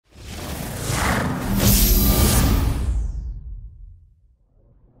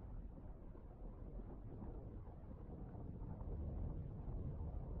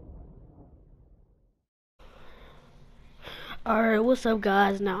Alright, what's up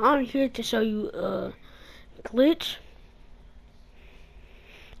guys? Now I'm here to show you a glitch.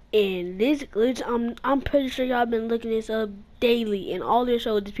 And this glitch, I'm pretty sure y'all been looking this up daily, and all they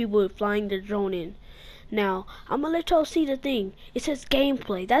show is people flying their drone in. Now, I'm gonna let y'all see the thing. It says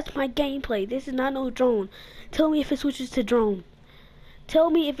gameplay. That's my gameplay. This is not no drone. Tell me if it switches to drone. Tell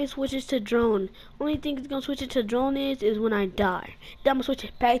me if it switches to drone. Only thing it's gonna switch it to drone is when I die. Then I'm gonna switch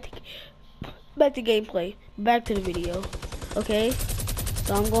it back to gameplay. Back to the video. Okay,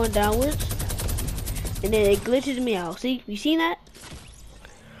 so I'm going downwards, and then it glitches me out. See, you seen that?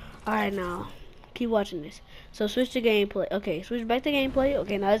 Alright, now keep watching this. So switch to gameplay. Okay, switch back to gameplay.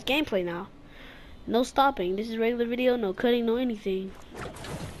 Okay, now it's gameplay now. No stopping. This is regular video. No cutting. No anything.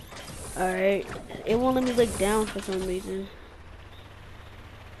 Alright, it won't let me look down for some reason.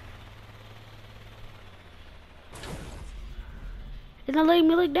 It's not letting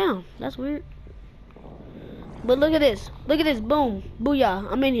me look down. That's weird. But look at this. Look at this. Boom. Booyah.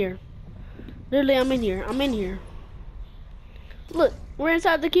 I'm in here. Literally, I'm in here. I'm in here. Look. We're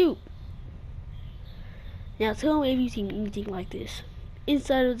inside the cube. Now, tell me if you've seen anything like this.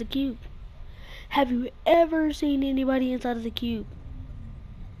 Inside of the cube. Have you ever seen anybody inside of the cube?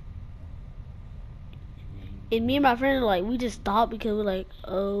 And me and my friend are like, we just stopped because we're like,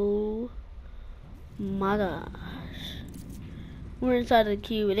 oh my gosh. We're inside of the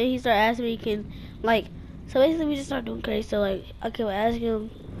cube. And then he started asking me, so basically we just started doing crazy. So like, I kept asking him,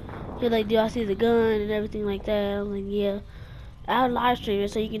 he was like, do I see the gun and everything like that? I'm like, yeah. I live stream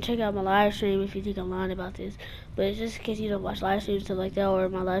it, so you can check out my live stream if you think I'm lying about this. But it's just in case you don't watch live streams and stuff like that, or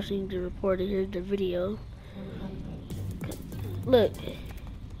my live stream to report it. Here's the video. Look,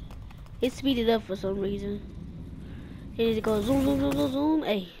 it speeded up for some reason. It goes zoom, zoom, zoom, zoom, zoom.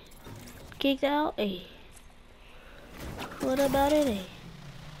 Hey, kicked out. Hey, what about it? Hey.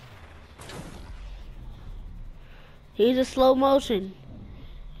 Here's a slow motion.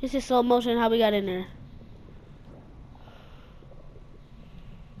 This is slow motion how we got in there.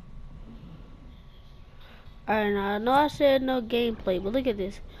 Alright, now I know I said no gameplay, but look at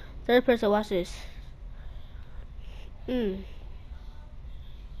this. Third person, watch this. It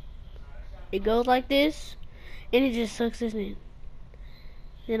goes like this, and it just sucks this in.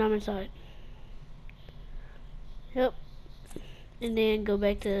 Then I'm inside. Yep. And then go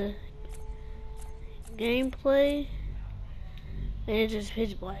back to gameplay. And it's just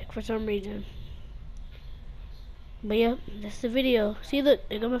pitch black for some reason. But yep, that's the video. See, look,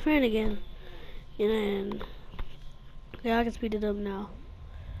 there goes my friend again. And then, yeah, I can speed it up now.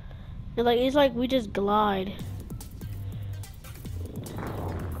 And like, it's like we just glide.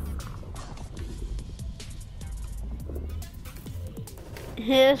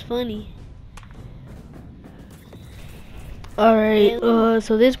 Yeah, that's funny. Alright,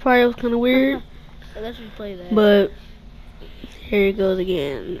 so this part was kind of weird. Let's replay that. But here it goes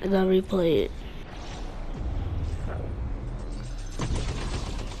again as I replay it.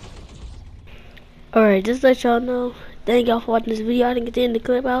 Alright, just to let y'all know, thank y'all for watching this video. I didn't get to end the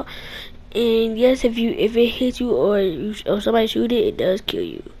clip out. And yes, if it hits you or somebody shoot it, it does kill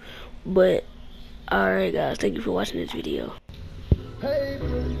you. But alright guys, thank you for watching this video. Hey,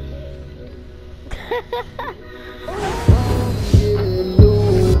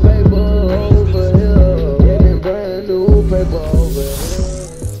 new paper over here, brand new paper.